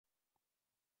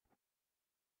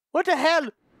What the hell?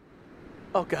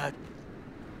 Oh God.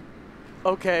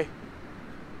 Okay.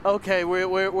 Okay,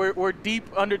 we're deep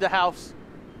under the house.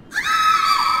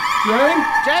 Jane?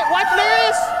 Jane, wife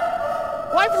Delirious!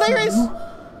 Wife Delirious!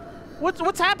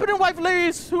 What's happening, wife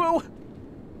Delirious? Who?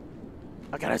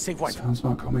 I gotta save wife. Sound's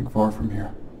not coming far from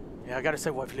here. Yeah, I gotta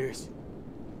save wife Delirious.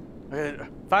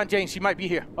 Find Jane, she might be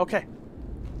here. Okay.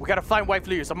 We gotta find wife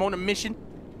Delirious. I'm on a mission.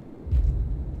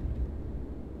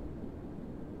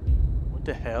 What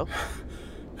the hell?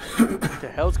 What the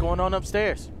hell's going on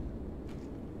upstairs?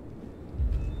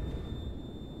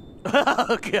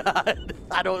 Oh God!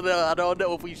 I don't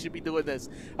know if we should be doing this.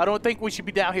 I don't think we should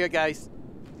be down here, guys.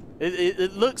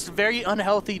 It looks very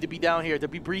unhealthy to be down here, to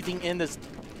be breathing in this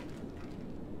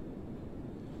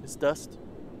dust.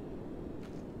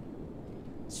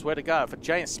 Swear to God, if a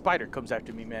giant spider comes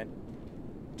after me, man.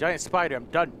 Giant spider, I'm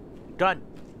done. I'm done.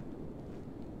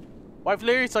 Wife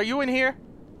Delirious, are you in here?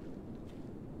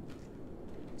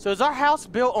 So is our house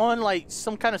built on like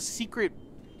some kind of secret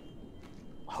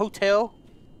hotel?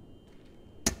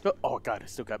 Oh God, I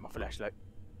still got my flashlight.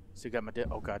 Still got my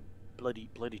oh God,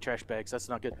 bloody trash bags. That's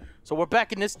not good. So we're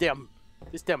back in this damn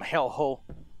hellhole.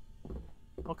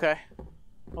 Okay.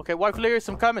 Okay, wife Delirious,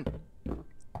 I'm coming.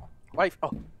 Wife,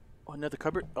 oh, another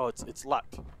cupboard. Oh, it's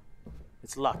locked.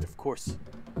 It's locked, of course.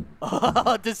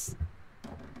 Oh, this.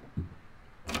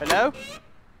 Hello?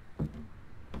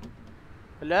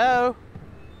 Hello?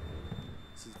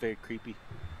 This is very creepy.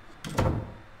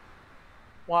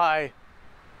 Why?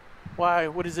 Why?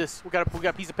 What is this? We got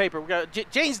a piece of paper. We got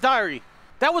Jane's diary.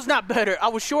 That was not better. I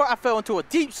was sure I fell into a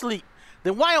deep sleep.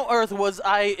 Then why on earth was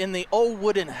I in the old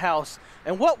wooden house?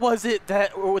 And what was it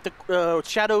that, with the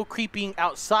shadow creeping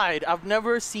outside? I've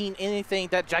never seen anything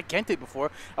that gigantic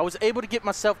before. I was able to get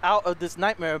myself out of this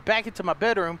nightmare and back into my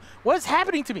bedroom. What is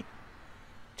happening to me?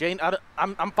 Jane,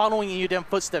 I'm following in your damn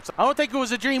footsteps. I don't think it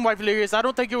was a dream, wife Delirious. I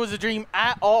don't think it was a dream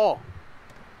at all.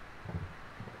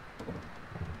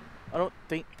 I don't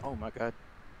think... Oh my God.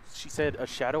 She said a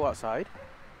shadow outside?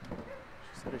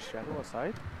 She said a shadow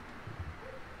outside?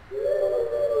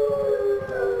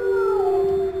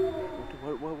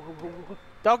 What?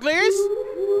 Dog Delirious?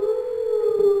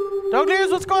 Dog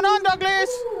Delirious, what's going on, Dog Delirious?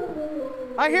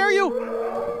 I hear you.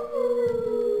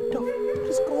 What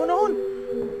is going on?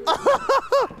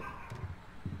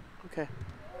 Okay.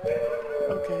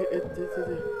 Okay.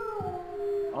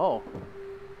 Oh.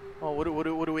 Oh, what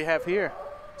do we have here?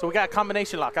 So we got a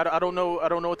combination lock. I don't know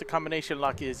what the combination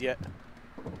lock is yet.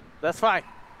 That's fine.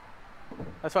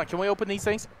 That's fine. Can we open these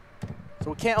things?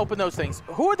 So we can't open those things.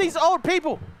 Who are these old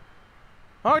people?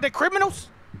 Are they criminals?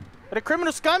 Are they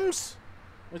criminal scums?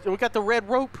 We got the red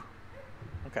rope.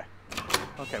 Okay.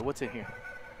 Okay, what's in here?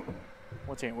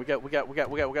 What's in here? We got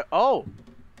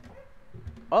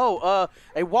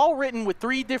a wall written with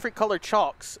 3 different colored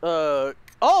chalks. I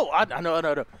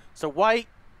know. So white,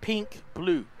 pink,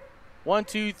 blue. 1,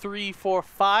 2, 3, 4,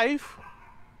 5.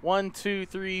 1, 2,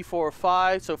 3, 4,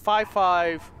 5. So 5,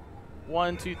 5.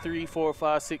 1, 2, 3, 4,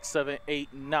 5, 6, 7,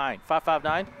 8, 9. 5, 5,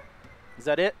 9. Is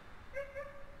that it?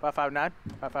 5, 5, 9.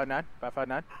 5, 5, 9. 5, 5,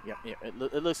 9. Yeah.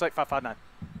 It looks like 5, 5, 9.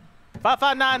 5,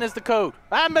 5, 9 is the code.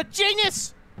 I'm a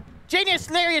genius. Genius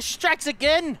Delirious strikes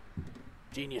again.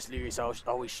 Genius Delirious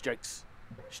always strikes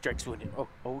when it. Oh,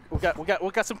 we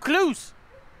got some clues.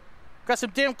 Got some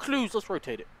damn clues. Let's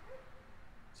rotate it.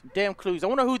 Some damn clues. I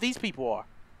wonder who these people are.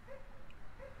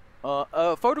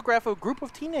 A photograph of a group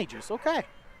of teenagers. Okay.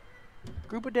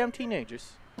 Group of damn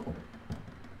teenagers.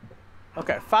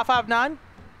 Okay, 559.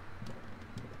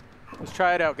 Let's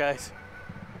try it out, guys.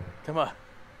 Come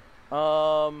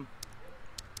on.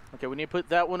 Okay, we need to put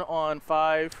that one on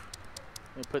 5.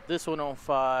 And put this one on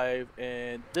 5,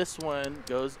 and this one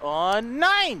goes on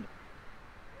 9.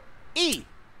 E.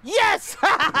 Yes!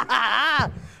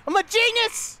 I'm a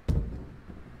genius!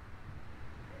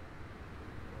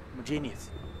 I'm a genius.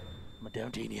 I'm a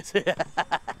damn genius.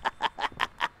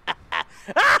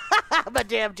 I'm a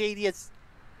damn genius.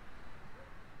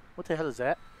 What the hell is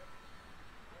that?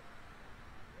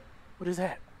 What is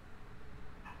that?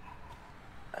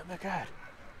 Oh my God.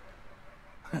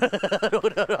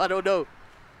 I don't know.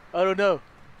 I don't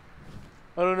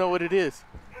know what it is.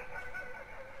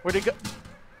 Where'd it go?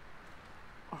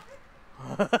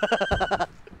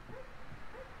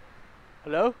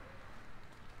 Hello?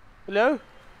 Hello?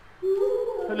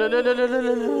 Hello?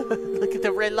 Look at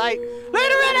the red light. Look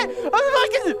at the red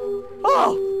light! Oh!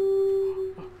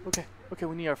 Okay,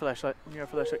 we need our flashlight. Can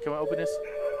we open this?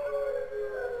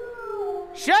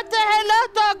 Shut the hell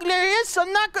up, Dog Delirious!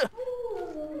 I'm not good.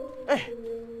 Hey.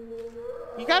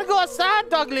 You gotta go outside,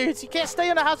 Dog Delirious. You can't stay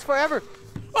in the house forever.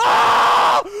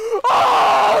 Oh!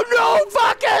 Oh, no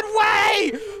fucking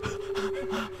way!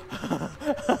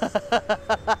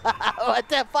 What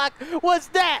the fuck was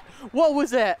that? What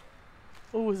was that?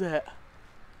 What was that?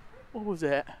 What was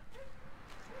that?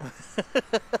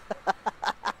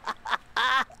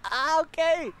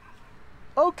 Okay.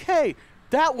 Okay.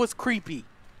 That was creepy.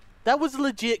 That was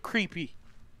legit creepy.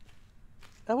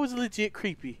 That was legit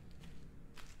creepy.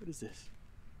 What is this?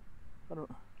 I don't...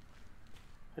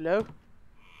 Hello?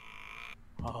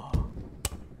 Oh.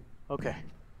 Okay.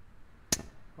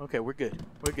 Okay, we're good.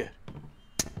 We're good.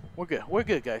 We're good. We're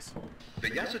good, guys. The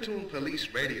Yazatun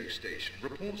police radio station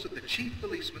reports that the chief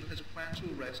policeman has planned to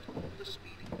arrest all the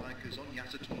speeding bikers on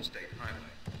Yazatun State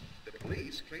Highway. The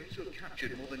police claim to have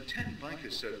captured more than 10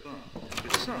 bikers so far,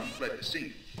 with some fled the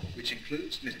scene, which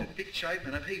includes Mr. Pikchai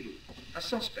Manapebu, a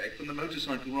suspect from the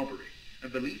motorcycle robbery,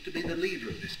 and believed to be the leader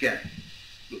of this gang.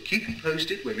 We'll keep you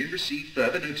posted when we receive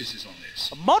further notices on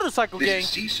this. A motorcycle gang?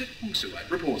 This is Sisut Musuat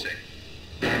reporting.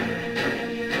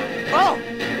 Oh!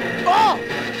 Oh!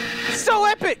 So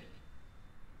epic!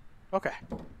 Okay.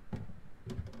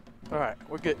 Alright,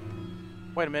 we're good.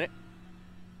 Wait a minute.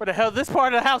 Where the hell did this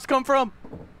part of the house come from?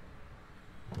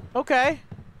 Okay.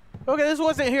 Okay, this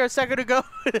wasn't here a second ago.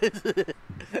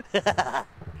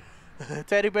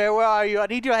 Teddy bear, where are you? I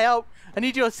need your help. I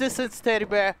need your assistance, Teddy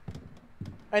bear.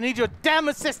 I need your damn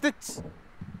assistance.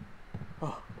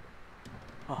 Oh.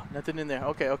 Oh, nothing in there.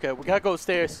 Okay, okay. We gotta go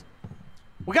upstairs.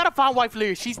 We gotta find Wife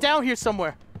Leary. She's down here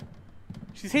somewhere.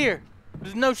 She's here. I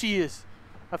just know she is.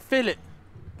 I feel it.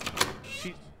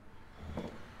 She...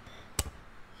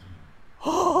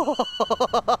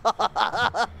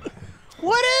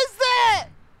 What is that?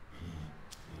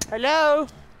 Hello?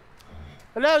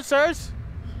 Hello, sirs?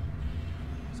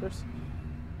 Sirs?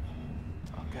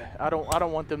 Okay. I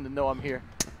don't want them to know I'm here.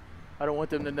 I don't want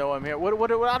them to know I'm here. What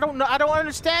I don't know. I don't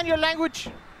understand your language.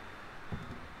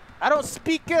 I don't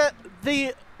speak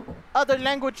the other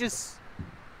languages.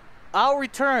 I'll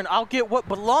return. I'll get what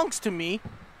belongs to me.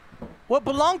 What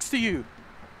belongs to you?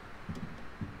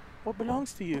 What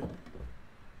belongs to you?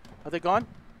 Are they gone?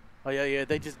 Oh, yeah, yeah.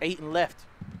 They just ate and left.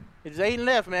 They just ate and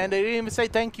left, man. They didn't even say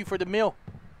thank you for the meal.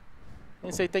 They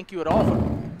didn't say thank you at all.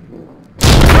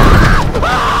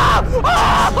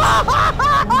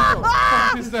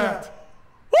 What is that?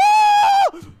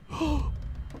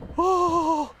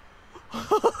 Oh!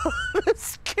 That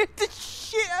scared the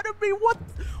shit out of me. What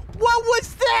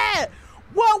was that?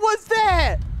 What was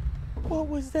that? What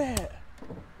was that?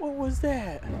 What was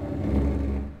that?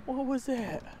 What was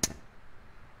that?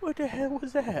 What the hell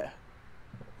was that?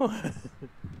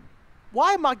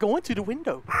 Why am I going to the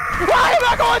window? Why am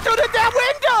I going to the damn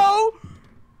window?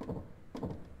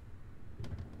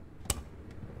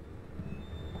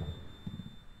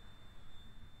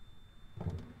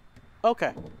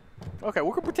 Okay. Okay,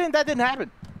 we're gonna pretend that didn't happen.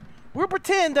 We're gonna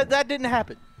pretend that that didn't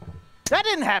happen. That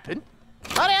didn't happen.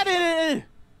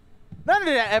 None of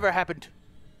that ever happened.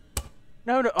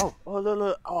 No, no. Oh, oh, look,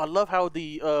 look. Oh, I love how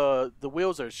the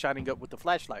wheels are shining up with the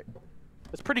flashlight.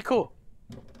 That's pretty cool.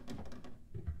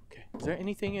 Okay, is there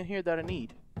anything in here that I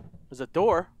need? There's a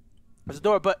door. There's a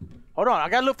door, but hold on. I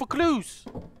gotta look for clues.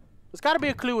 There's gotta be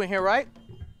a clue in here, right?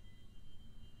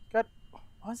 Why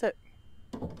is that?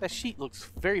 That sheet looks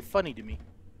very funny to me.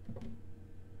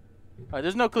 Alright,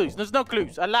 there's no clues. There's no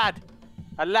clues. I lied.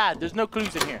 I lied. There's no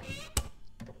clues in here.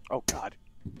 Oh, God.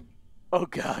 Oh,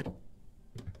 God.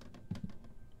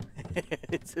 I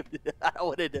don't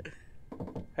want to...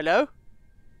 Hello?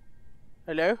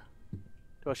 Hello?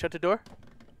 Do I shut the door?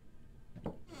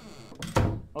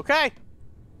 Okay.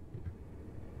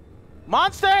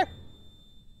 Monster!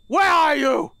 Where are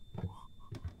you?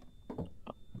 I'm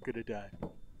gonna die.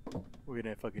 We're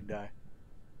gonna fucking die.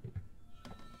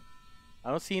 I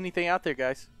don't see anything out there,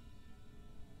 guys.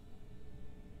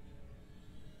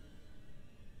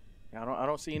 I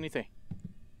don't see anything.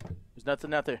 There's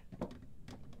nothing out there.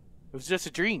 It was just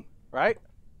a dream, right?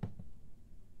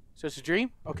 It's just a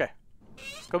dream? Okay.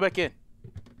 Let's go back in.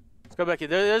 Let's go back in.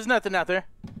 There's nothing out there.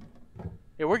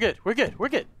 Yeah, we're good. We're good. We're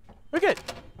good. We're good.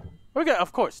 We're good.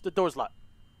 Of course, the door's locked.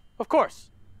 Of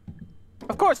course.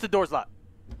 Of course the door's locked.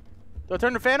 Do I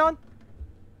turn the fan on?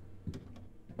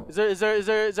 Is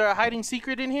there a hiding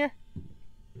secret in here?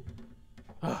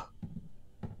 Oh.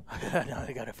 No,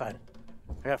 I gotta find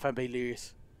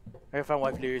Delirious. I gotta find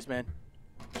Wife Delirious, man.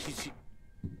 She...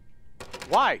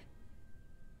 Why?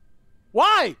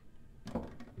 Why?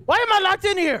 Why am I locked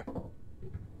in here?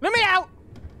 Let me out!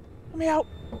 Let me out!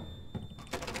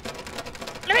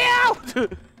 Let me out!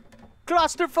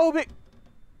 Claustrophobic.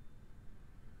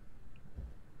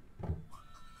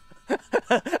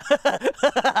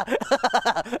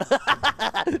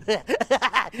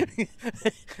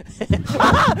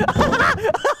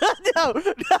 No,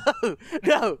 no,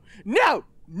 no, no,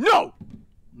 No!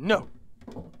 No.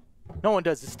 No one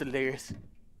does this to Delirious.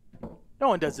 No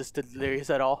one does this to Delirious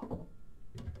at all.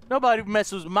 Nobody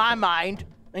messes with my mind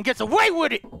and gets away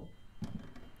with it!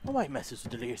 Nobody messes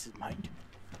with Delirious's mind.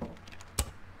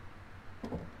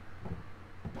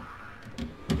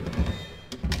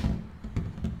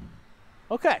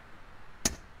 Okay.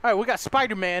 Alright, we got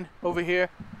Spider-Man over here.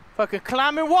 Fucking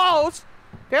climbing walls!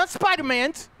 They're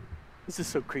Spider-Mans! This is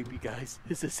so creepy, guys.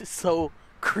 This is so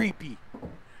creepy.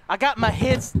 I got my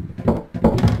heads... Oh,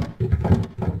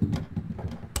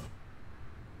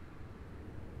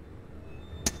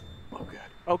 God.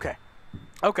 Okay.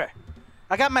 Okay.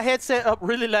 I got my headset up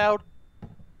really loud.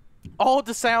 All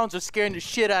the sounds are scaring the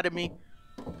shit out of me.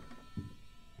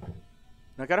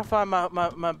 I gotta find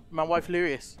my wife,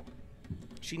 Delirious.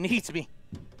 She needs me.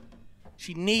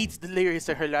 She needs Delirious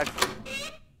in her life.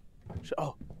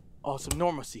 Oh, some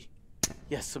normalcy.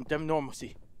 Yes, some damn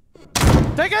normalcy.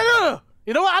 Take it!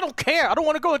 You know what? I don't care. I don't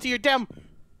want to go into your damn...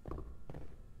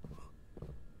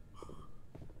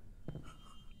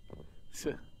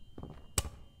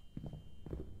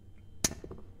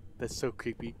 That's so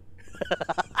creepy.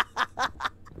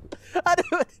 I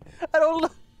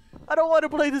don't want to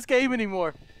play this game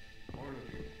anymore. All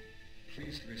of you,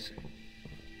 please listen.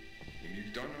 When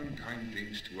you've done unkind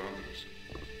things to others,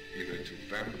 either to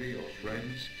family or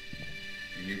friends,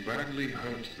 when you badly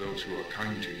hurt those who are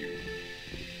kind to you,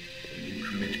 when you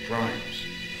commit crimes,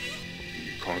 when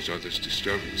you cause others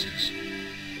disturbances,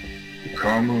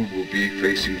 karma will be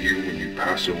facing you when you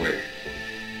pass away.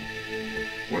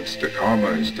 Once the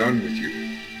karma is done with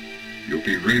you, you'll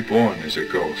be reborn as a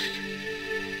ghost,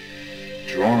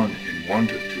 drawn in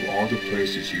wonder to all the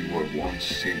places you were once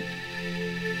seen,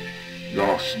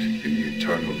 lost in the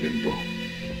eternal limbo.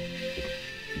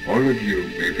 All of you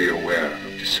may be aware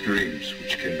of the screams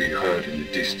which can be heard in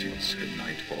the distance at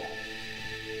nightfall.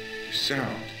 The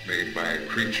sound made by a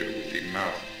creature with a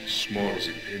mouth as small as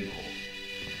a pinhole,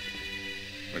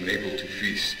 unable to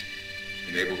feast,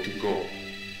 unable to go,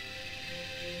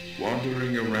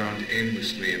 wandering around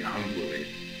aimlessly and hungrily,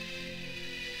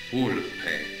 full of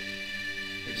pain,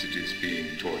 as it is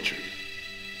being tortured.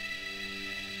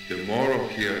 The moral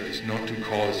here is not to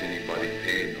cause anybody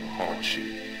pain or hardship,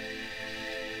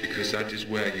 because that is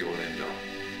where you'll end up.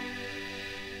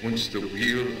 Once the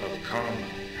wheel of karma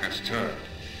has turned,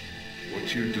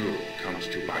 what you do comes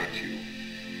to bite you.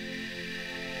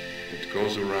 What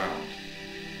goes around,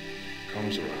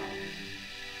 comes around.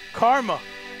 Karma!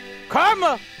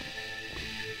 Karma!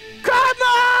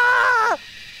 Karma!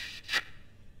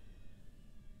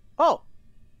 Oh.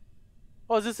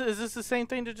 Oh, is this the same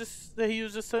thing that he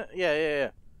was just yeah.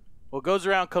 What goes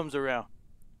around comes around.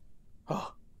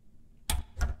 Oh.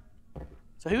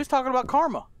 So he was talking about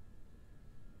karma.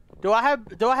 Do I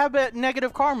have bad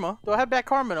negative karma? Do I have bad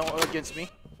karma against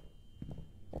me?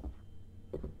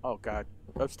 Oh God.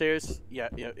 Upstairs? Yeah.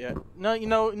 No,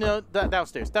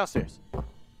 downstairs.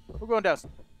 We're going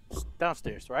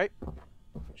downstairs, right?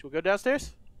 Should we go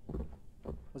downstairs?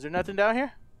 Was there nothing down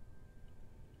here?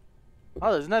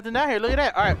 Oh, there's nothing down here. Look at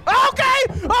that. All right.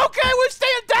 Okay, we're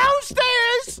staying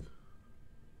downstairs.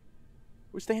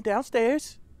 We're staying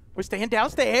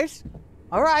downstairs.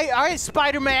 All right,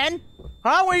 Spider-Man.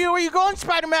 Huh? Where you going,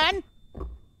 Spider-Man? You're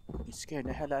scaring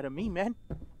the hell out of me, man.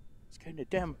 Scaring the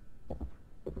damn.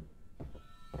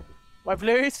 Wife,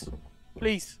 Delirious?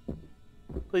 Please,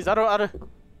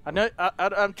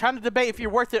 I'm trying to debate if you're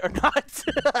worth it or not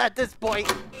at this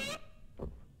point.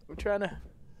 I'm trying to.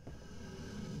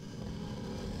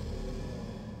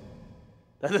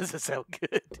 That doesn't sound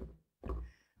good.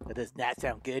 That does not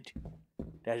sound good.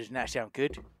 That does not sound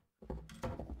good.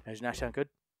 That does not sound good.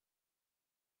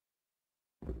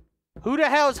 Who the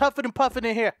hell is huffing and puffing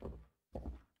in here?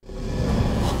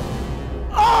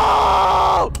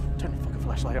 Oh! Turn the fucking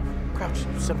flashlight off. Crouch,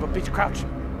 you son of a bitch. Crouch.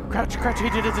 He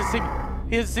doesn't see me.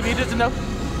 He doesn't see me. He doesn't know.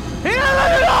 He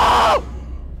doesn't know!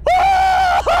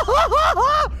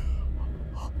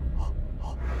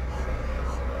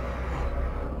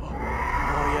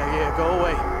 Oh, yeah. Go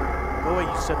away. Go away,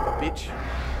 you son of a bitch.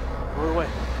 Go away.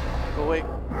 Go away.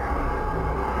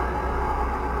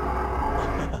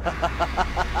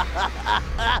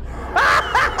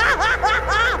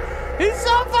 He's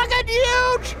so fucking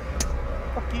huge!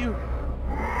 Fuck you.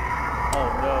 Oh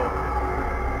no.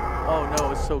 Oh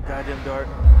no, it's so goddamn dark.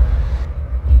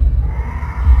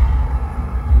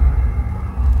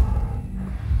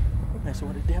 We're messing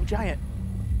with a damn giant.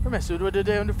 We're messing with a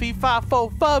damn defeat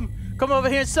 5-4 thumb. Come over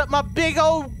here and suck my big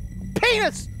old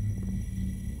penis!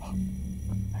 Oh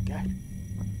my God.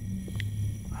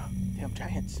 Oh, damn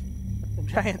giants. Damn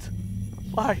giants.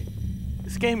 Why?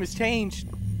 This game has changed.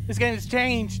 This game has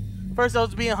changed. First I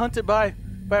was being hunted by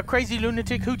a crazy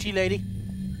lunatic hoochie lady.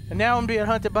 And now I'm being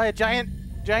hunted by a giant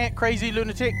crazy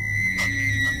lunatic.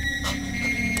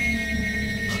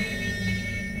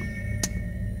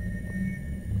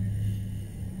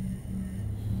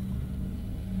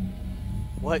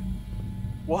 What?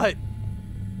 What?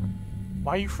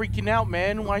 Why are you freaking out,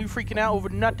 man? Why are you freaking out over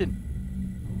nothing?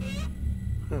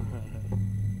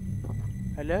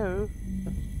 Hello?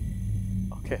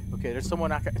 Okay, there's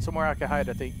somewhere I can hide,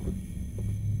 I think.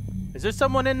 Is there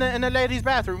someone in the ladies'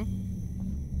 bathroom?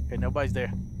 Okay, nobody's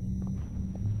there.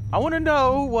 I want to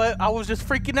know what I was just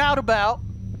freaking out about.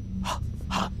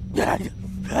 Why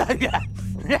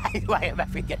am I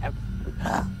freaking out?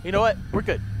 You know what? We're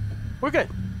good. We're good.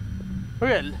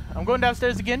 We're good. I'm going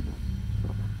downstairs again.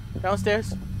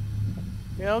 Downstairs.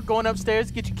 You know, going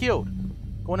upstairs get you killed.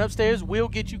 Going upstairs will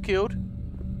get you killed.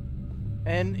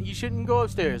 And you shouldn't go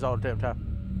upstairs all the damn time.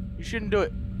 You shouldn't do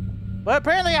it. But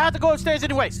apparently I have to go upstairs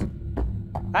anyways.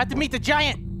 I have to meet the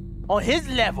giant on his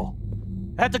level.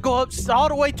 I have to go up all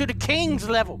the way to the king's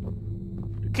level.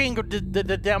 The king of the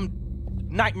damn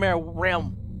nightmare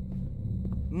realm.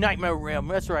 Nightmare realm.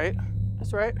 That's right.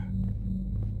 That's right.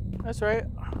 That's right.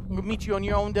 I'm gonna meet you on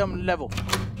your own damn level.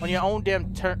 On your own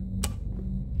damn turn.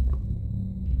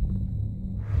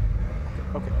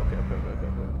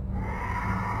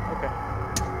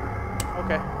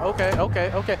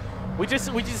 Okay. We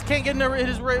just can't get in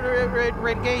his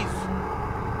red gaze.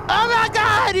 Oh my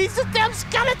God! He's a damn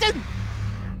skeleton!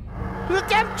 He's a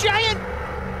damn giant!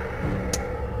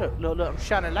 Look, I'm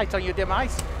shining lights on your damn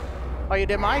eyes. On your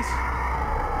damn eyes.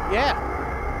 Yeah.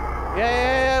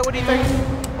 What do you think?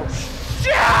 Oh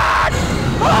shit!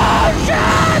 Oh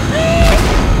shit!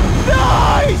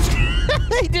 Nice!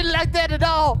 He didn't like that at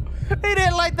all. He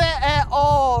didn't like that at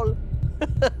all.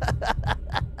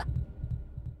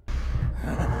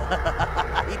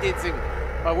 He did see me.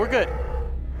 Oh, we're good.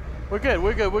 We're good.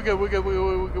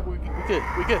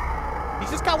 He's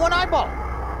just got one eyeball.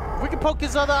 If we can poke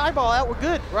his other eyeball out, we're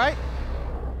good, right?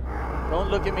 Don't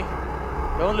look at me.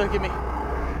 Don't look at me.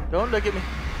 Don't look at me.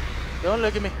 Don't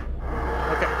look at me.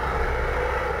 Okay.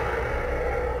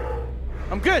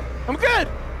 I'm good. I'm good.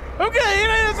 You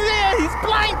know, he's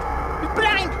blind. He's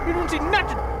blind. You don't see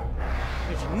nothing.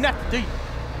 You don't see nothing, do you? You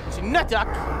don't see nothing.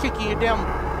 I'll kick you in your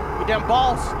damn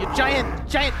balls. Your giant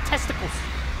testicles.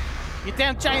 Your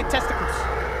damn giant testicles.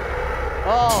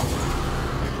 Oh.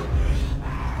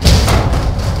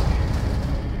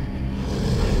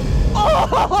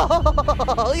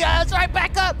 Oh, yeah, that's right.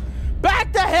 Back up.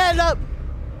 Back the hell up.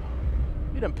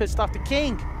 You done pissed off the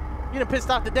king. You done pissed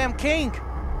off the damn king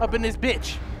up in this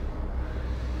bitch.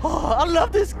 Oh, I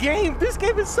love this game. This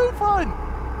game is so fun.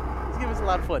 This game is a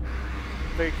lot of fun.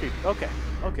 Very creepy. Okay.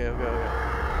 So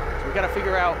we gotta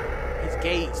figure out his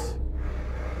gaze.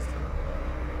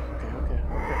 Okay.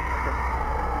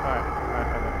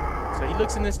 Alright. So he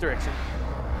looks in this direction.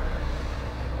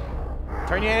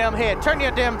 Turn your damn head. Turn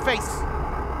your damn face.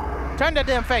 Turn that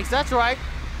damn face. That's right.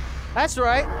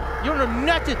 You don't know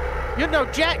nothing. You don't know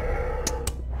jack.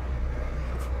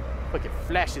 Look at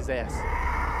flash his ass.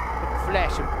 Look at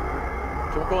flash him.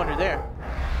 Don't go under there.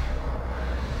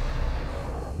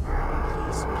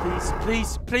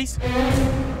 Please.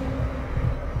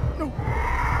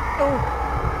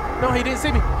 No, he didn't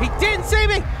see me.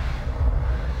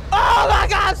 Oh my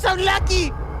God, I'm so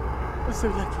lucky.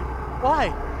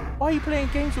 Why? Why are you playing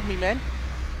games with me, man?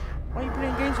 Why are you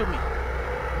playing games with me?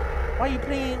 Why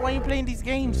are you playing these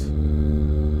games?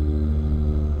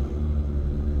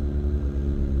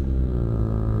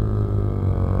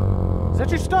 Is that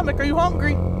your stomach? Are you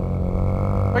hungry?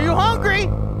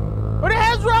 What the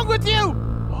hell's wrong with you?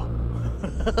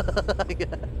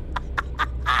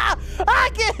 I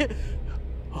can't.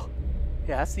 Oh,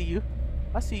 yeah, I see you.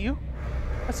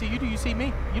 Do you see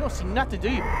me? You don't see nothing, do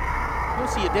you? You don't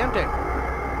see a damn thing.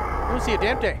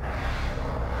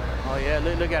 Oh yeah,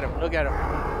 look at him.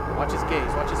 Watch his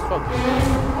gaze. Watch his focus.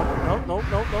 Oh, no.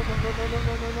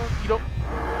 You don't.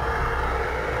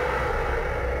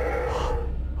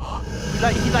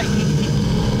 He.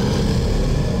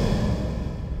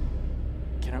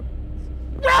 Get up.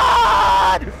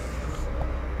 Run!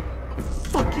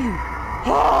 Fuck you.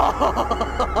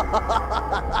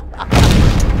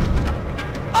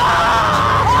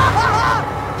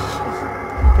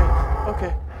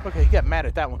 Okay, he got mad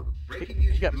at that one.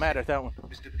 He got mad at that one.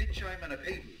 Mr. Pichai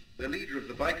Manapevu, the leader of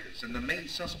the bikers and the main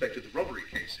suspect of the robbery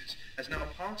cases, has now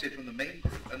parted from the main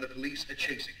group and the police are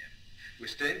chasing him. We're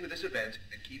staying with this event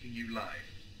and keeping you live.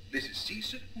 This is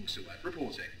Sisut Pusuat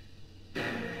reporting.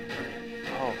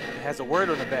 Oh, it has a word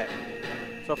on the back.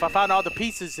 So if I find all the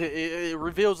pieces, it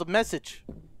reveals a message.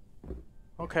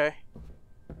 Okay.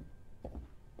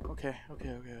 Okay.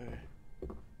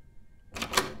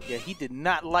 Yeah, he did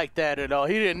not like that at all.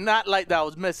 He did not like that I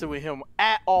was messing with him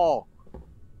at all.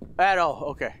 At all.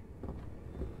 Okay.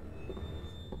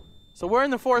 So we're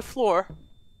in the 4th floor.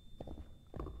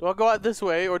 Do I go out this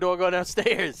way or do I go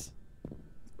downstairs?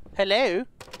 Hello?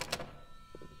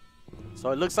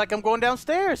 So it looks like I'm going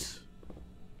downstairs.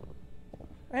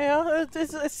 Yeah,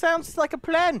 it sounds like a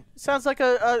plan. It sounds like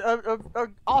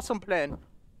a awesome plan.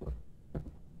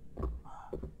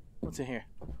 What's in here?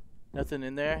 Nothing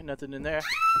in there. Nothing in there.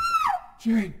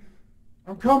 Jane,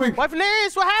 I'm coming. Wife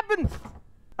Delirious, what happened?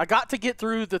 I got to get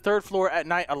through the 3rd floor at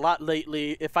night a lot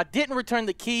lately. If I didn't return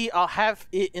the key, I'll have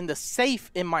it in the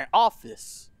safe in my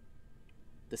office.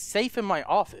 The safe in my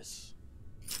office.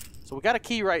 So we got a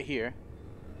key right here.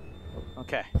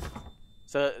 Okay.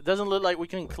 So it doesn't look like we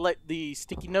can collect the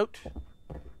sticky note.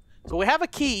 So we have a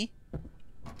key.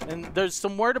 And there's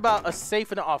some word about a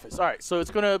safe in the office. Alright, so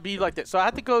it's going to be like that. So I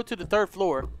have to go to the 3rd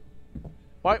floor.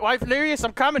 Wife Delirious,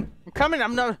 I'm coming.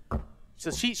 I'm not... So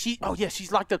oh yeah,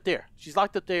 she's locked up there. She's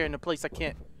locked up there in a place I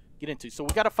can't get into. So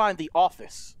we got to find the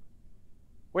office.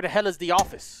 Where the hell is the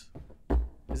office?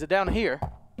 Is it down here?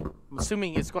 I'm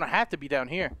assuming it's going to have to be down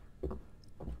here.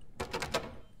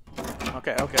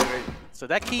 Okay, wait. So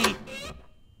that key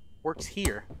works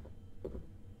here.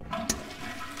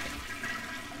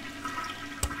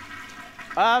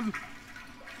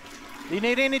 You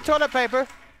need any toilet paper?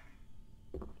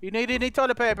 You need any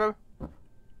toilet paper?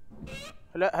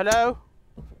 Hello?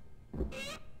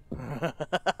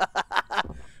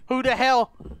 Who the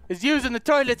hell is using the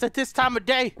toilets at this time of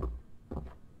day?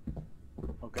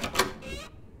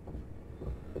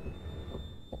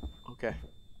 Okay.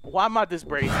 Why am I this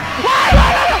brave?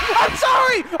 I'm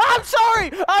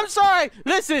sorry!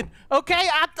 Listen, okay?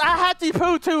 I have to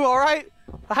poo too, alright?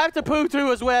 I have to poo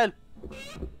too as well.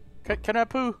 Can I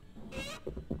poo?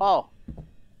 Oh.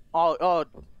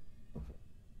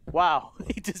 Wow,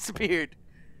 he disappeared.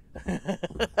 he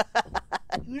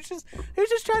was just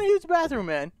trying to use the bathroom,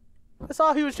 man. That's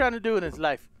all he was trying to do in his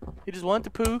life. He just wanted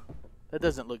to poo. That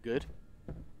doesn't look good.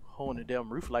 Holding the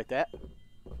damn roof like that.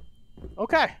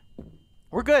 Okay.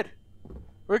 We're good.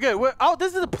 Oh,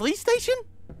 this is a police station?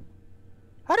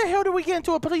 How the hell did we get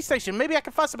into a police station? Maybe I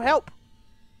can find some help.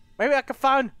 Maybe I can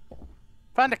find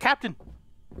the captain.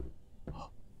 I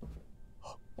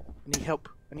need help.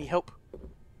 I need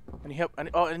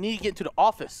to get into the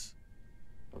office.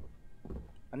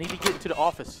 I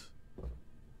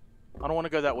don't want to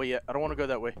go that way yet. I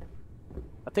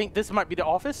think this might be the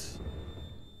office.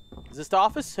 Is this the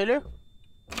office? Hello?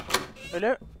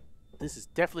 This is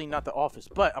definitely not the office,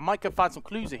 but I might could find some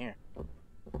clues in here.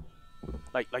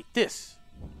 Like this.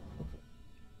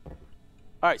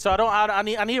 Alright, so I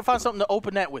need to find something to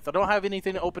open that with. I don't have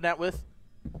anything to open that with.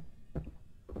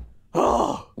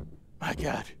 Oh my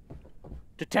god.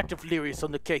 Detective Delirious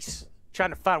on the case.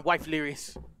 Trying to find Wife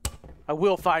Delirious. I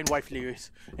will find Wife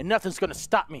Delirious. And nothing's gonna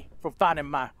stop me from finding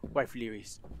my Wife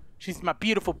Delirious. She's my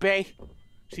beautiful bae.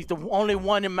 She's the only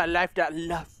one in my life that I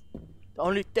love. The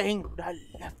only thing that I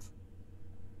love.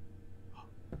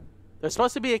 There's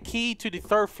supposed to be a key to the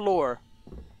 3rd floor.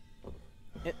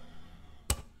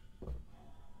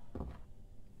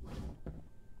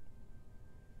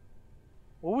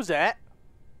 What was that?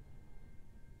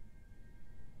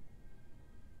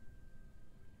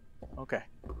 Okay.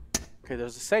 Okay,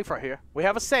 there's a safe right here. We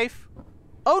have a safe.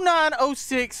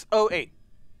 090608.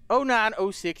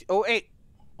 090608.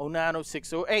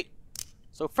 090608.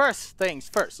 So first things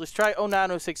first. Let's try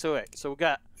 090608. So we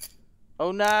got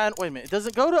 09. Wait a minute. It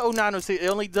doesn't go to 0906. It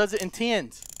only does it in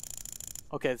tens.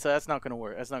 Okay, so that's not gonna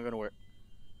work.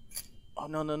 Oh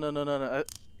no.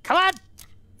 Come on!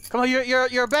 Come on,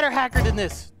 you're a better hacker than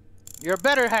this.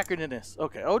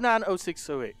 Okay,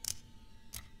 090608.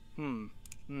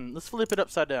 Let's flip it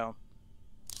upside down.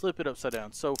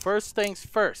 So first things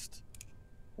first.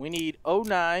 We need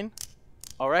 09.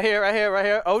 Oh, right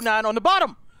here. 09 on the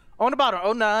bottom.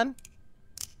 09. And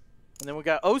then we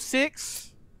got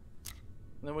 06.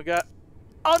 And then we got...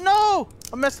 Oh no!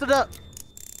 I messed it up.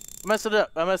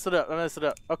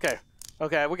 Okay,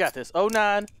 we got this.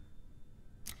 09.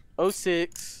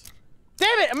 06.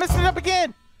 Damn it! I messed it up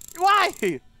again! Why?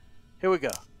 Here we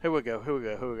go.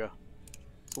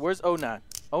 So where's 09?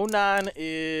 09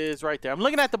 is right there. I'm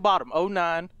looking at the bottom.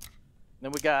 09.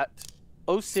 Then we got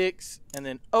 06 and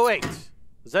then 08.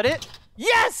 Is that it?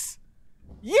 Yes!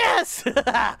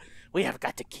 We have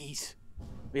got the keys.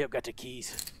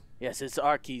 Yes, it's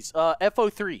our keys.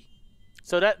 FO3.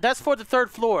 So that's for the 3rd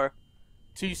floor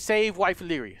to save Wife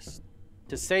Delirious.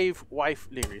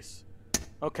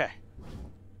 Okay.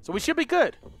 So we should be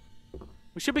good.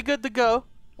 To go.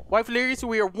 Wife Delirious,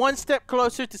 we are one step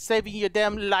closer to saving your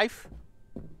damn life.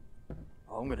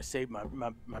 Oh, I'm gonna save my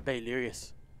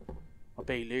Delirious. My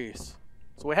Delirious.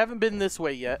 So we haven't been this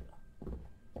way yet.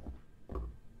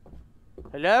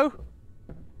 Hello?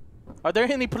 Are there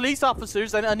any police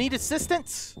officers? I need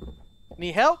assistance.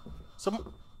 Need help?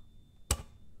 Some.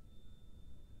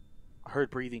 I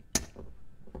heard breathing.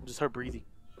 I just heard breathing.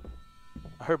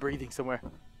 I heard breathing somewhere.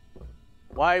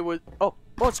 Why would? Oh,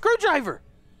 a screwdriver.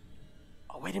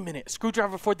 Oh, wait a minute. A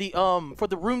screwdriver for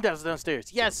the room that's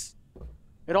downstairs. Yes.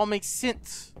 It all makes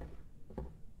sense.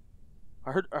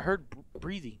 I heard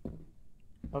breathing.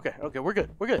 Okay, we're good.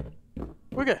 We're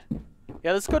good.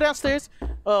 Yeah, let's go downstairs.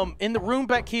 In the room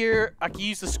back here, I can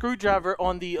use the screwdriver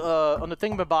on the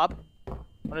thingamabob.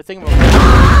 On the thingamabob.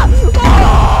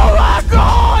 Ah! Oh my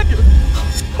god!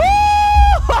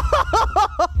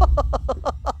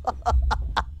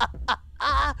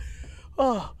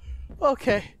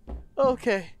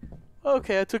 Okay.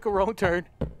 I took a wrong turn.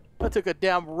 I took a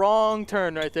damn wrong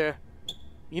turn right there.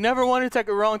 You never want to take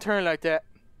a wrong turn like that.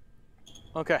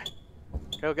 Okay.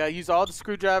 Okay, I use all the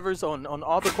screwdrivers on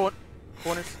all the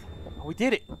corners. Oh, we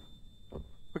did it.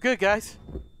 We're good, guys.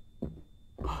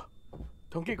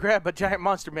 Don't get grabbed by Giant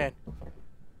Monster Man.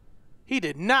 He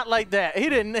did not like that. He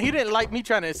didn't like me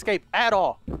trying to escape at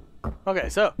all. Okay,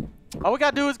 so all we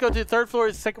gotta do is go to the third floor,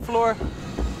 the second floor.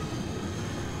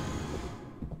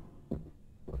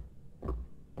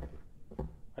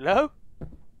 Hello?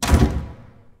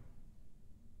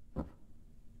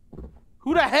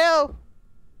 Who the hell?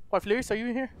 Wife Delirious, are you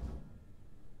in here?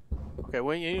 Okay,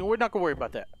 we're not gonna worry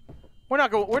about that. We're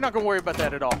not gonna worry about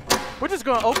that at all. We're just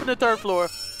gonna open the third floor.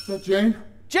 Is that Jane?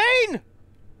 Jane!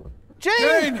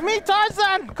 Jane! Me,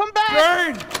 Tarzan! Come back!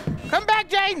 Jane! Come back,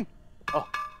 Jane! Oh,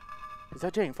 is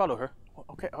that Jane? Follow her.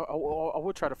 Okay, I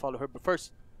will try to follow her, but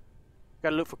first,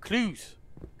 gotta look for clues.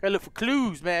 Gotta look for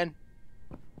clues, man.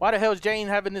 Why the hell is Jane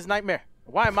having this nightmare?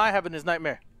 Why am I having this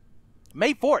nightmare?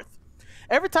 May 4th.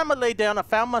 Every time I lay down, I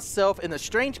found myself in a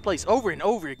strange place over and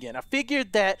over again. I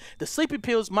figured that the sleeping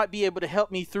pills might be able to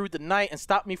help me through the night and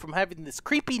stop me from having this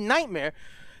creepy nightmare.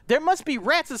 There must be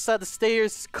rats inside the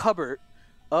stairs cupboard.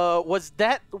 Was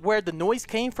that where the noise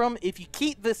came from? If you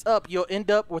keep this up, you'll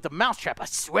end up with a mousetrap, I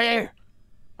swear.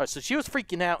 Alright, so she was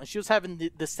freaking out and she was having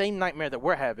the same nightmare that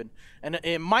we're having. And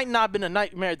it might not have been a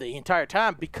nightmare the entire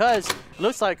time because it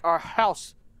looks like our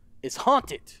house is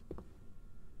haunted.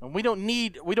 And we don't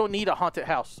need a haunted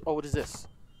house. Oh, what is this?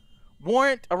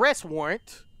 Warrant, arrest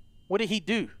warrant. What did he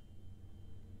do?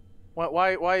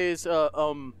 Why is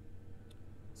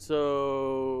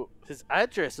so his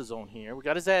address is on here. We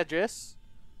got his address.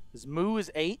 His moo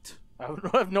is 8. I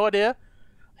have no idea.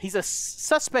 He's a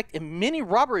suspect in many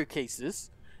robbery cases.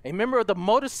 A member of the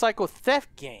motorcycle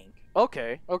theft gang.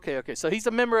 Okay. So he's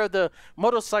a member of the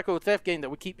motorcycle theft gang that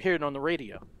we keep hearing on the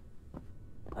radio.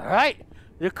 All right.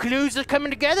 The clues are coming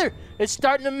together. It's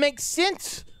starting to make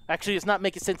sense. Actually, it's not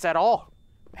making sense at all.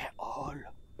 At all.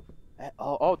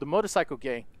 Oh, the motorcycle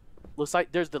gang. Looks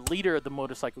like there's the leader of the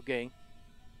motorcycle gang.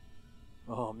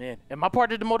 Oh, man. Am I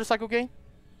part of the motorcycle gang?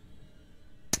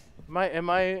 Am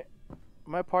I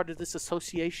part of this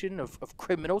association of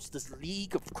criminals? This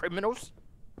league of criminals?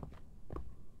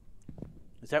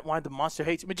 Is that why the monster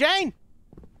hates me? Jane!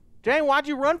 Jane, why'd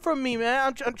you run from me,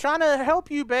 man? I'm trying to help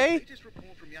you, babe. Latest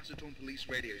report from Yasaton Police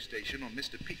radio station on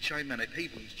Mr. Pichai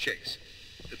Manipavun's chase.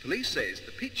 The police says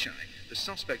the Pichai, the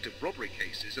suspect of robbery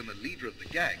cases and the leader of the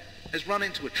gang, has run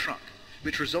into a truck,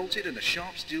 which resulted in a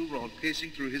sharp steel rod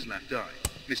piercing through his left eye.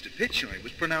 Mr. Pichai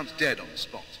was pronounced dead on the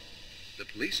spot. The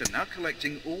police are now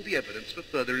collecting all the evidence for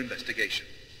further investigation.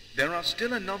 There are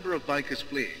still a number of bikers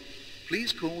fleeing.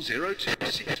 Please call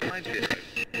 02690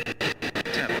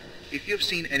 if you have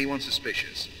seen anyone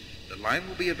suspicious. The line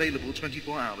will be available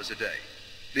 24 hours a day.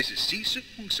 This is Sisuk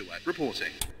Pungsuat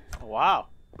reporting. Wow.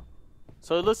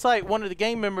 So it looks like one of the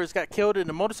gang members got killed in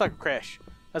a motorcycle crash.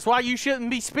 That's why you shouldn't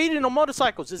be speeding on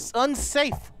motorcycles. It's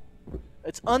unsafe.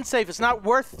 It's unsafe. It's not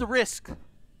worth the risk.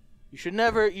 You should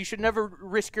never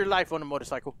risk your life on a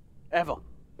motorcycle. Ever.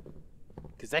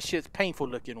 Because that shit's painful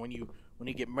looking when you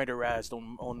get murderized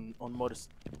on motors.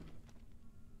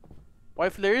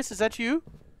 Wife Delirious, is that you?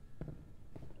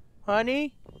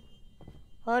 Honey?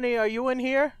 Honey, are you in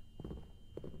here?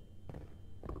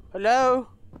 Hello?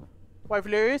 Wife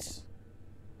Delirious?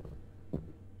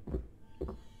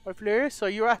 Wife Delirious, are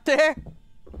you out there?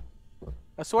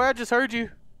 I swear I just heard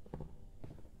you.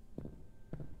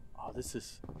 Oh, this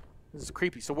is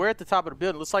creepy. So we're at the top of the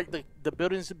building. Looks like the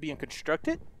building's being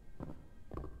constructed.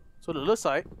 That's what it looks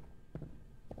like.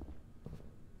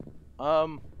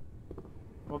 I'm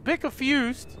a bit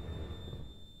confused.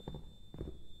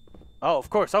 Oh, of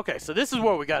course. Okay, so this is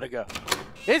where we gotta go.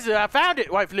 I found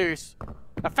it, White Delirious.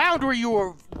 I found where you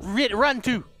were run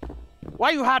to. Why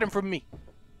are you hiding from me?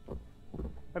 Wait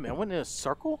a minute, I went in a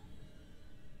circle?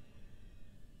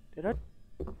 Did I?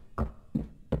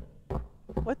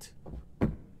 What?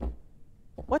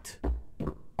 What?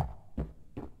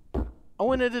 I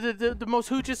went into the most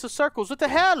hugest of circles. What the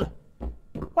hell?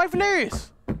 White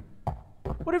Delirious?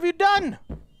 What have you done?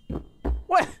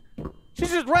 What?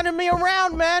 She's just running me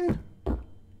around, man.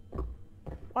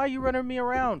 Why are you running me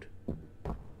around?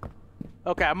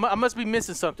 Okay, I must be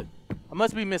missing something. I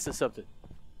must be missing something.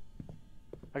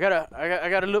 I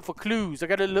gotta look for clues. I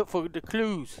gotta look for the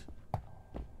clues.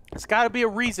 It's gotta be a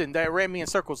reason that it ran me in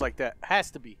circles like that.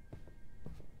 Has to be.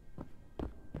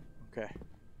 Okay.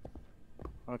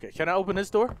 Okay, can I open this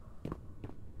door?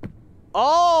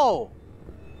 Oh!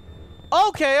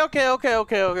 Okay.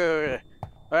 Alright,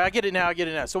 I get it now,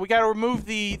 So we gotta remove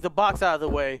the box out of the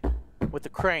way with the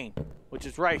crane, which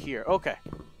is right here. Okay.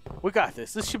 We got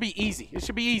this. This should be easy. It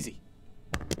should be easy.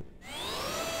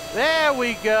 There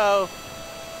we go.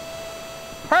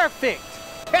 Perfect.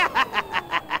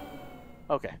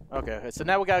 Okay. So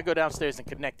now we gotta go downstairs and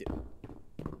connect it.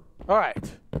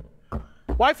 Alright.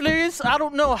 White Delirious, I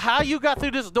don't know how you got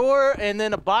through this door and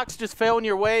then a box just fell in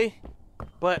your way,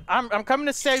 but I'm coming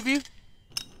to save you.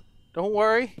 Don't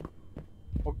worry.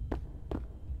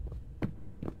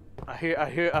 I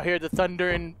hear the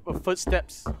thundering of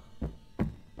footsteps.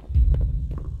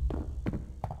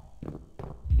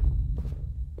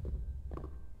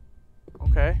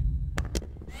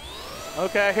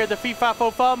 Okay, I hear the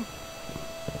fee-fa-fo-fum.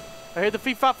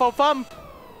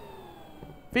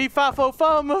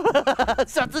 Fee-fa-fo-fum.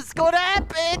 Something's gonna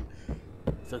happen.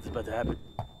 Something's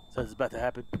about to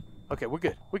happen. Okay, we're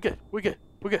good.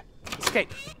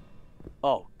 Escape.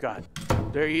 Oh, God.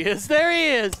 There he is.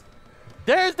 There's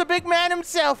the big man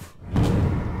himself.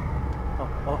 Oh,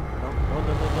 no.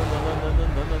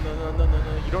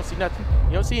 You don't see nothing.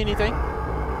 You don't see anything.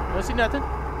 You don't see nothing.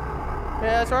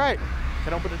 Yeah, that's all right.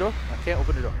 Can I open the door? I can't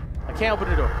open the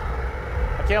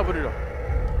door.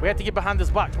 We have to get behind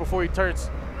this box before he turns.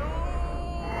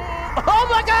 Oh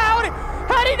my God!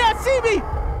 How did he not see me?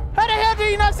 How the hell did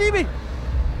he not see me?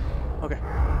 Okay.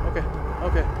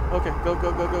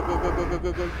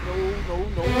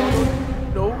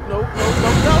 Go. No!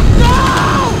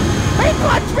 He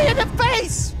punched me in the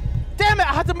face! Damn it!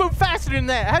 I have to move faster than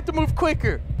that. I have to move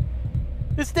quicker.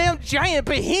 This damn giant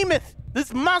behemoth,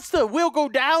 this monster will go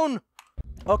down.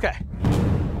 Okay.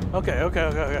 All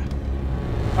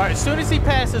right, as soon as he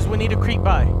passes, we need to creep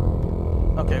by.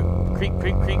 Okay,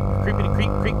 creep.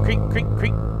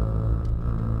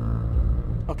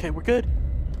 Okay, we're good.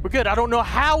 I don't know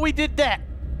how we did that.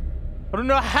 I don't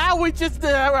know how we just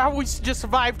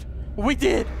survived. We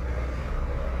did.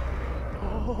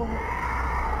 Oh,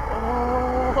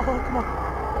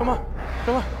 come on.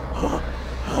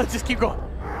 Oh, just keep going,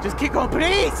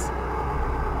 please.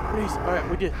 All right,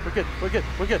 we did. We're good. We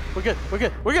did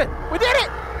it.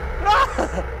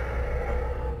 Ah!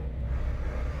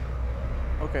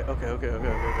 Okay. All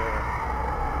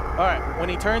right, when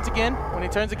he turns again,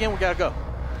 we gotta go.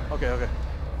 Okay.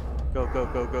 Go.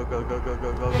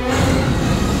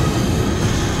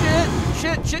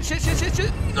 Shit.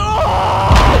 No!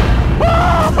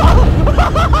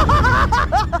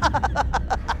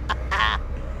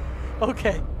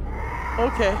 Okay.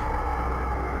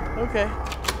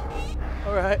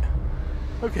 All right.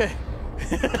 Okay. She's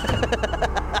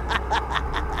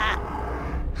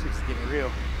getting real.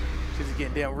 She's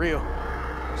getting damn real.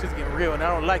 And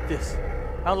I don't like this.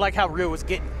 I don't like how real it's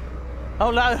getting. I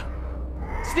don't like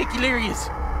Sneaky Delirious.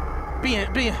 Being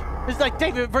it's like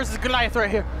David versus Goliath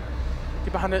right here.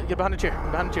 Get behind the chair.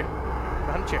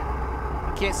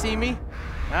 He can't see me.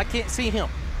 I can't see him.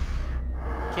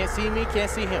 Can't see me.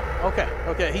 Okay.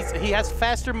 He has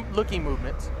faster looking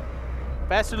movements.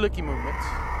 That's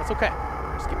okay.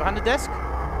 Just get behind the desk.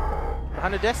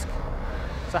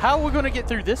 So how are we gonna get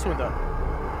through this one though?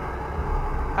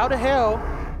 How the hell?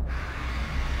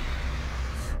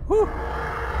 Whew.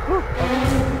 No.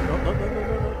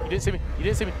 You didn't see me.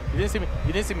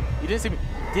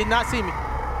 Did not see me. Okay.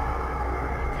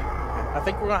 I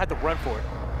think we're gonna have to run for it.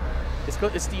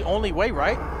 It's the only way,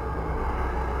 right?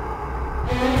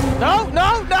 No!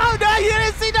 You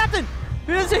didn't see nothing.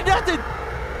 You didn't see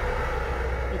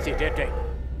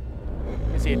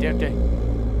a damn thing.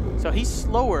 So he's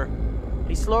slower.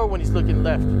 When he's looking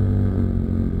left.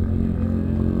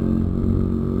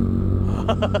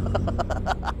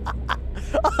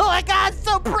 Oh my God, I'm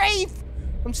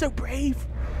so brave.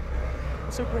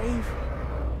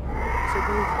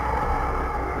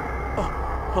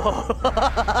 Oh.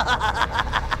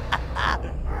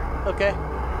 Okay.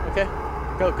 Okay.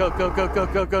 Go, go, go, go, go,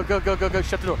 go, go, go, go, go, go.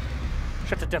 Shut the door.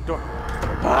 Shut the damn door.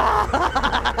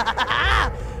 I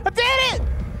did it!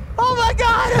 Oh my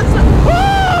God!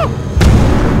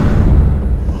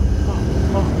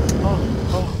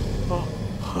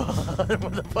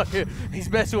 Motherfucker. He's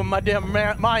messing with my damn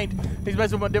mind. He's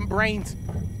messing with my damn brains.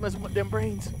 He's messing with my damn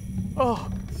brains. Oh.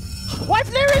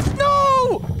 Wife Lyris,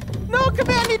 no! No, come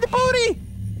here, I need the booty!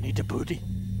 Need the booty.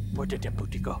 Where did that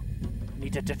booty go?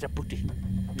 Need that booty.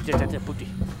 Need that booty.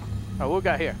 Alright, what we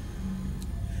got here?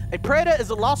 A predator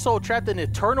is a lost soul trapped in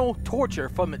eternal torture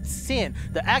from its sin.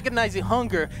 The agonizing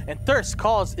hunger and thirst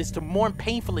caused is to mourn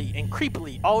painfully and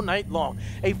creepily all night long.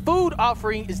 A food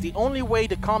offering is the only way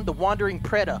to calm the wandering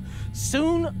predator.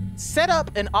 Soon, set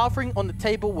up an offering on the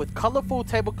table with colorful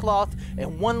tablecloth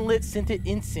and one lit scented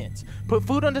incense. Put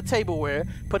food on the tableware,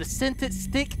 put a scented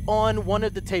stick on one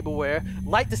of the tableware,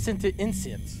 light the scented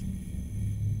incense.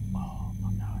 Oh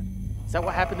my God. Is that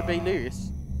what happened to Delirious?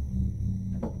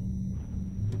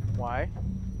 Why?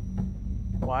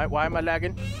 Why am I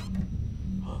lagging?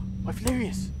 Wife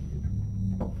Lyris!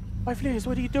 Wife Lyris,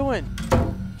 what are you doing?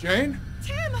 Jane?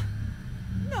 Tim!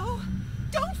 No!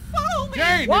 Don't follow me!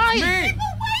 Jane, Why? it's me! Keep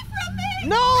away from me!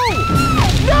 No!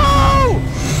 No!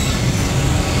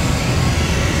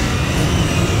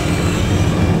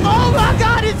 Oh my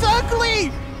God, it's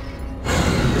ugly!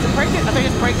 Is it pregnant? I think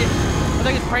it's pregnant. I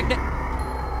think it's pregnant.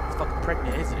 It's fucking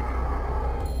pregnant, isn't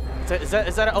it? Is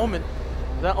that an omen?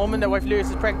 Is that omen that Wife Lyris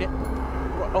is pregnant?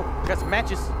 Oh, we got some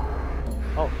matches.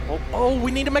 Oh, we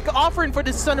need to make an offering for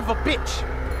this son of a bitch.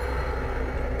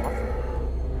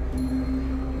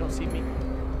 You don't see me.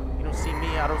 You don't see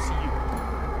me, I don't see you.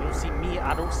 You don't see me,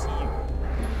 I don't see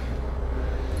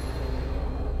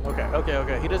you.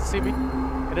 Okay. He doesn't see me.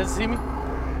 He doesn't see me.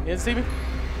 He doesn't see me.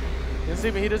 He doesn't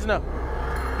see me. He doesn't know.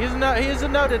 He doesn't know. He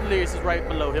doesn't know that Delirious is right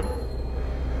below him.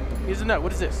 He doesn't know.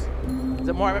 What is this? Is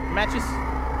it more matches?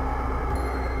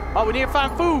 Oh, we need to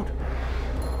find food.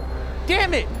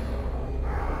 Damn it.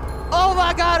 Oh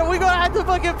my God, we're gonna have to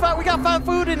fucking find, we gotta find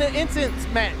food in the incense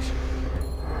match.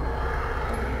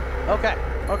 Okay,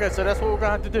 so that's what we're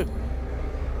gonna have to do.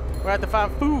 We're gonna have to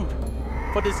find food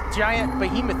for this giant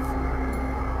behemoth.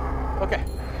 Okay,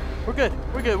 we're good.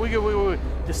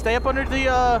 Just stay up under the,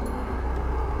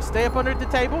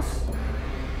 tables.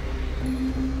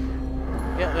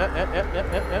 Yep.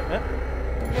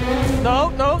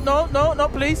 No,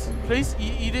 please.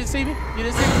 You didn't see me? You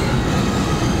didn't see me?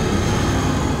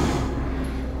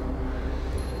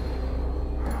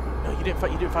 No, you didn't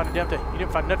find a damn thing. You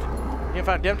didn't find nothing. You didn't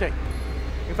find a damn thing.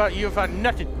 You didn't find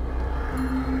nothing.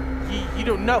 You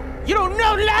don't know. You don't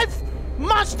know life,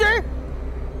 monster!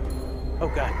 Oh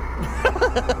God.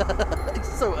 It's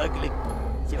so ugly.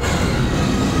 So ugly.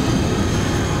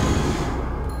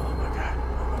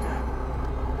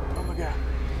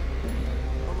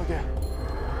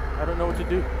 I don't know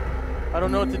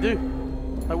what to do.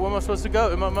 Like, where am I supposed to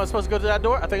go? Am I supposed to go to that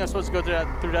door? I think I'm supposed to go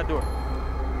through that door.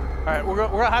 All right, we're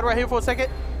gonna hide right here for a second.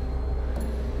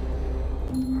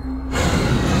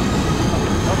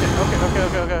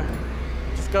 Okay.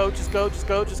 Just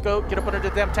go. Get up under the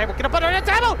damn table. Get up under the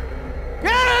table!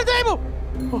 Get under the table!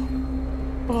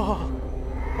 Oh.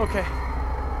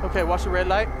 Okay, watch the red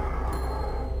light.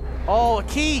 Oh, a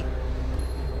key!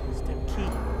 It's damn key.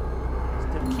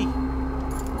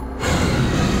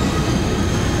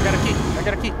 I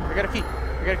got a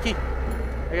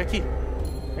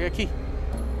key.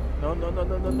 No.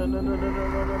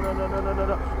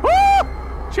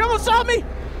 Woo! She almost saw me!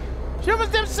 She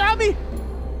almost saw me!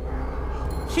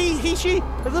 She.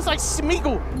 It looks like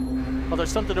Smeagol. Oh,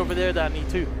 there's something over there that I need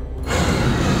too.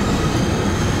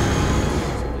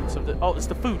 Something. Oh, it's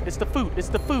the food.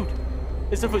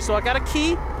 So I got a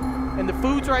key, and the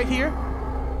food's right here.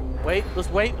 Let's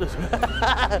wait.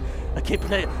 I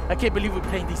can't believe we're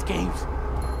playing these games.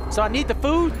 So I need the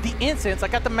food, the incense. I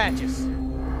got the matches.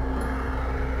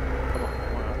 Come on.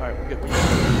 All right, we're good.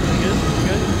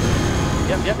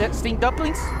 Yep. Steamed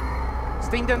dumplings.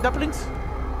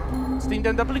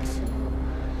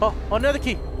 Oh, another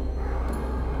key.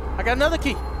 I got another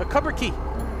key. A cupboard key.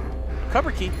 I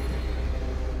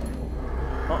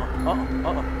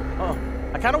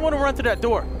kind of want to run through that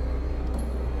door.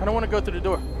 I don't want to go through the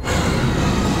door.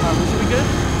 Alright, we should be good?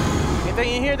 Anything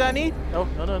in here that I need? No.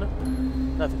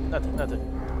 Nothing.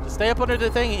 Just stay up under the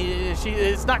thing.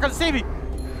 It's not gonna see me.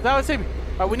 It's not gonna see me.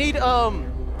 Alright, we need, I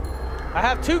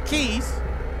have 2 keys.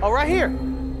 Oh, right here.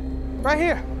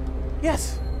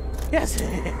 Yes.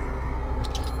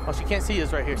 Oh, she can't see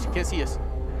us right here.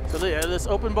 So let's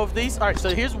open both of these. Alright,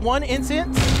 so here's 1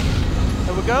 incense.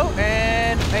 There we go.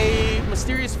 And a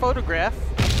mysterious photograph.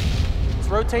 Let's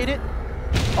rotate it.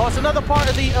 Oh, it's another part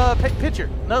of the picture.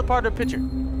 Another part of the picture.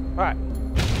 All right.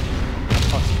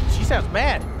 Oh, she sounds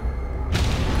mad.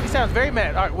 She sounds very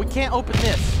mad. All right, we can't open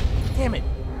this. Damn it.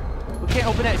 We can't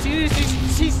open that. She's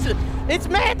it's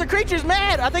mad. The creature's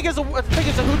mad. I think it's a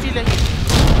hoochie lady.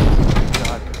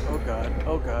 Oh God.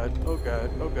 Oh God. Oh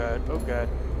God. Oh God. Oh God.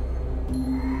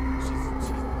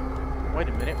 She's. Wait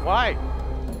a minute. Why?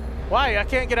 Why? I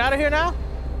can't get out of here now?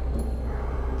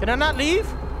 Can I not leave?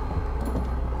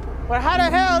 Well, how the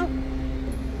hell?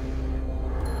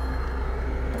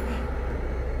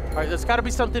 All right, there's got to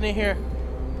be something in here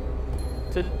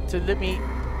to let me.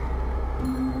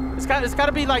 It's got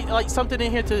to be like something in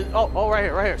here to. Oh, right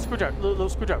here, screwdriver, little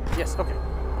screwdriver. Yes, okay.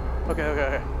 All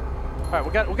right,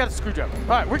 we got a screwdriver. All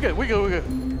right, we're good. Woo!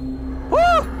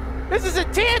 This is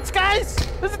intense, guys.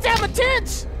 This is damn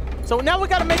intense. So now we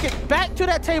got to make it back to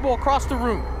that table across the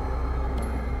room.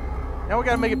 Now we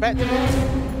got to make it back to the room.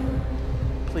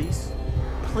 Please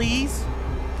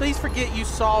forget you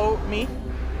saw me.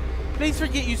 Please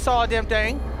forget you saw a damn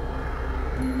thing.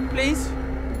 Please.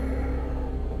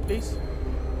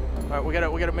 All right, we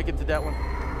gotta make it to that one.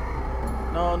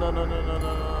 No.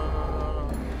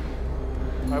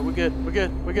 All right, we're good. No,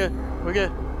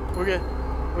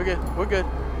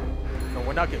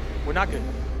 we're not good.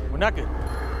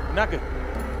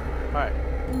 All right.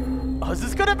 Oh, is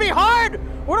this gonna be hard?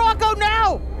 Where do I go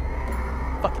now?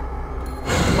 Fuck it.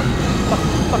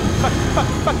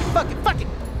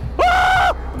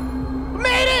 Ah!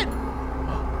 Made it!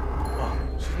 Oh,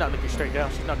 she's not looking straight down.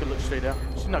 She's not gonna look straight down.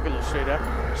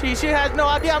 She has no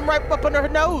idea I'm right up under her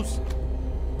nose.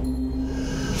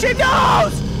 She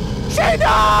knows!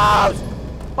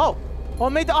 Oh, I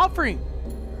made the offering.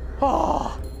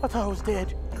 Oh, I thought I was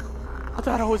dead. I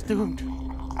thought I was doomed.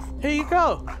 Here you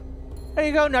go.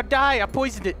 Now die. I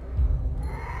poisoned it.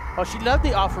 Oh, she loved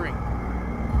the offering.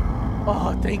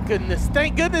 Oh, thank goodness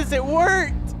it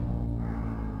worked.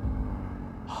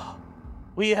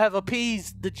 We have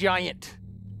appeased the giant.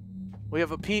 We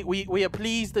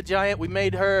appeased the giant. We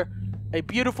made her a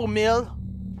beautiful meal,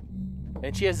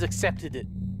 and she has accepted it.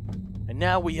 And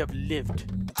now we have lived.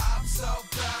 I'm so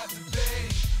proud to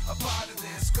be a part of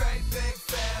this great big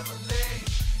family.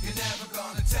 You're never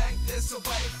gonna take this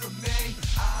away from me.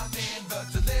 I'm in the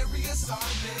delirious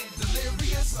army.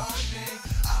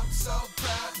 I'm so